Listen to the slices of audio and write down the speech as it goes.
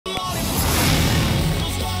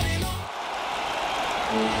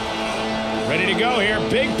go here.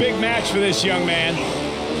 Big, big match for this young man.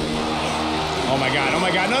 Oh, my God. Oh,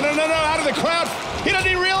 my God. No, no, no, no. Out of the crowd. He doesn't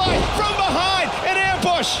even realize. From behind. An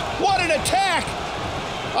ambush. What an attack.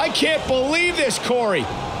 I can't believe this, Corey.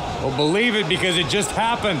 Well, believe it because it just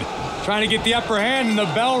happened. Trying to get the upper hand and the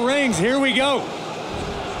bell rings. Here we go.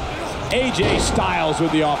 AJ Styles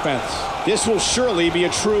with the offense. This will surely be a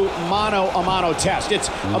true mano-a-mano test. It's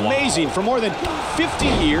amazing. For more than 50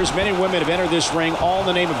 years, men and women have entered this ring all in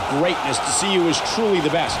the name of greatness to see who is truly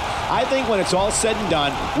the best. I think when it's all said and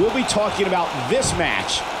done, we'll be talking about this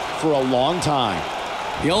match for a long time.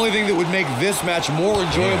 The only thing that would make this match more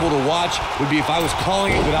enjoyable to watch would be if I was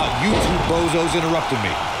calling it without you two bozos interrupting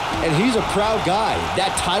me. And he's a proud guy.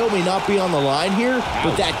 That title may not be on the line here,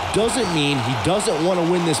 but that doesn't mean he doesn't want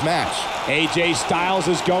to win this match. AJ Styles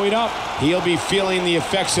is going up. He'll be feeling the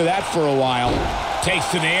effects of that for a while. Takes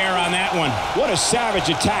to the air on that one. What a savage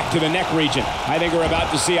attack to the neck region. I think we're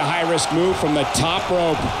about to see a high-risk move from the top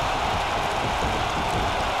rope.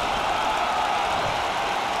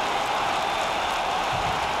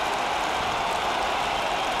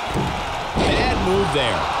 Bad move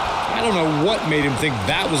there. I don't know what made him think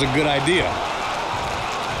that was a good idea.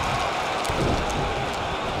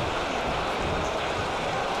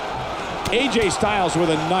 AJ Styles with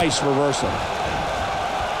a nice reversal.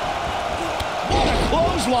 What a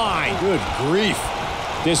clothesline. Good grief.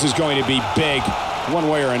 This is going to be big, one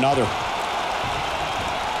way or another.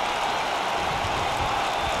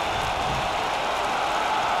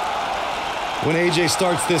 When AJ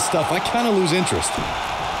starts this stuff, I kind of lose interest.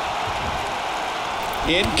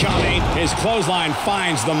 Incoming. His clothesline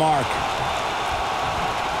finds the mark.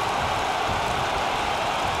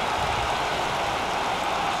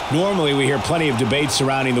 Normally, we hear plenty of debate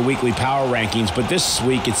surrounding the weekly power rankings, but this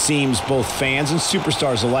week it seems both fans and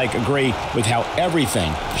superstars alike agree with how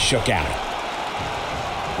everything shook out.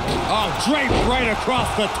 Oh, draped right across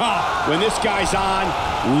the top. When this guy's on,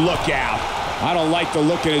 look out. I don't like the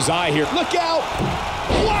look in his eye here. Look out!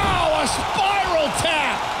 Wow, a spiral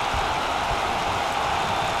tap!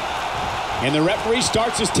 And the referee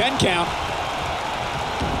starts his 10 count.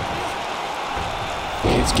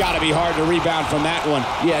 It's got to be hard to rebound from that one.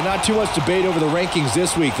 Yeah, not too much debate over the rankings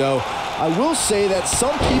this week, though. I will say that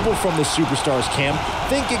some people from the Superstars camp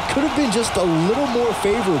think it could have been just a little more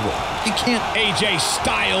favorable. You can't. AJ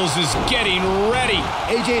Styles is getting ready.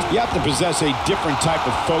 AJ, you have to possess a different type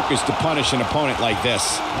of focus to punish an opponent like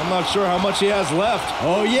this. I'm not sure how much he has left.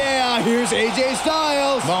 Oh, yeah, here's AJ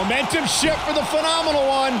Styles. Momentum shift for the phenomenal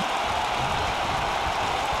one.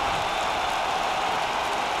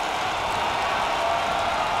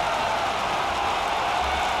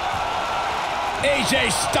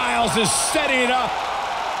 AJ Styles is setting it up.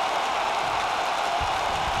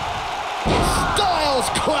 Styles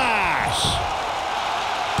clash.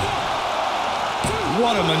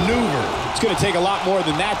 What a maneuver. It's going to take a lot more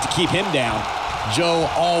than that to keep him down. Joe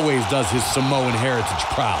always does his Samoan heritage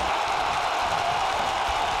proud.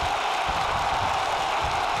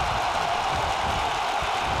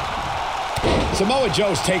 Samoa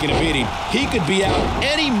Joe's taking a beating. He could be out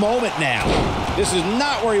any moment now. This is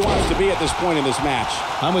not where he wants to be at this point in this match.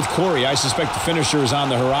 I'm with Corey. I suspect the finisher is on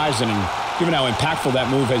the horizon, and given how impactful that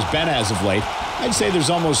move has been as of late, I'd say there's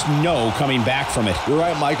almost no coming back from it. You're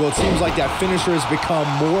right, Michael. It seems like that finisher has become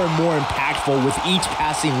more and more impactful with each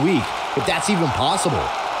passing week, if that's even possible.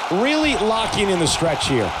 Really locking in the stretch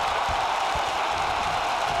here.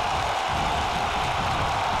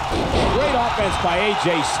 Great offense by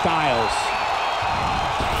AJ Styles.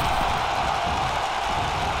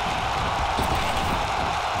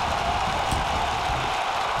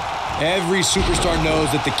 Every superstar knows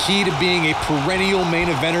that the key to being a perennial main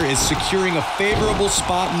eventer is securing a favorable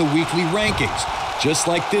spot in the weekly rankings, just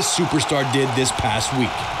like this superstar did this past week.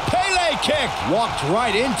 Pele kick! Walked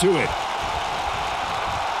right into it.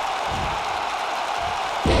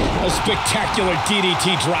 A spectacular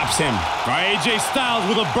DDT drops him. AJ Styles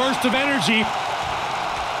with a burst of energy.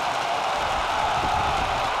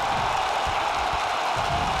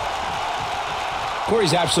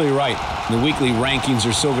 Corey's absolutely right. The weekly rankings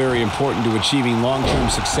are so very important to achieving long-term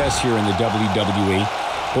success here in the WWE.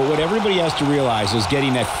 But what everybody has to realize is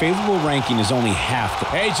getting that favorable ranking is only half.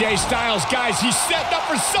 AJ Styles, guys, he's setting up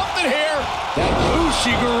for something here. That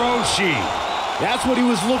Ushigoroshi. That's what he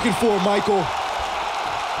was looking for, Michael.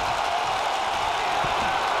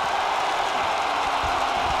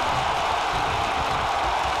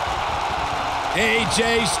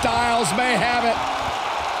 AJ Styles may have it.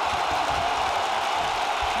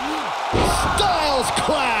 Styles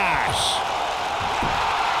clash.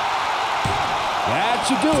 That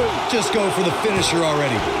should do it. Just go for the finisher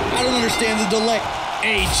already. I don't understand the delay.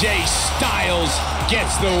 AJ Styles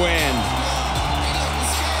gets the win.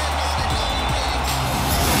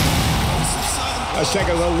 Let's take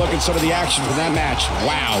a little look at some of the action from that match.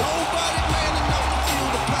 Wow.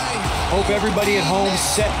 Hope everybody at home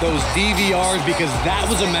set those DVRs because that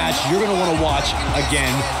was a match you're going to want to watch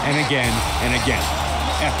again and again and again.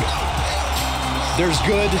 Epic. There's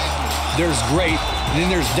good, there's great, and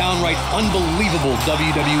then there's downright unbelievable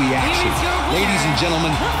WWE action. Ladies and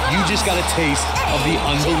gentlemen, you just got a taste of the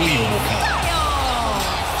unbelievable kind.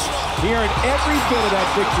 Hearing every bit of that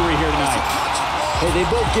victory here tonight. Hey, they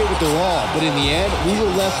both get what they're all, but in the end, we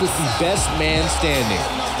were left with the best man standing.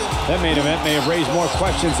 That main event may have raised more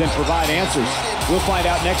questions than provide answers. We'll find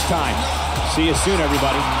out next time. See you soon,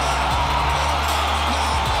 everybody.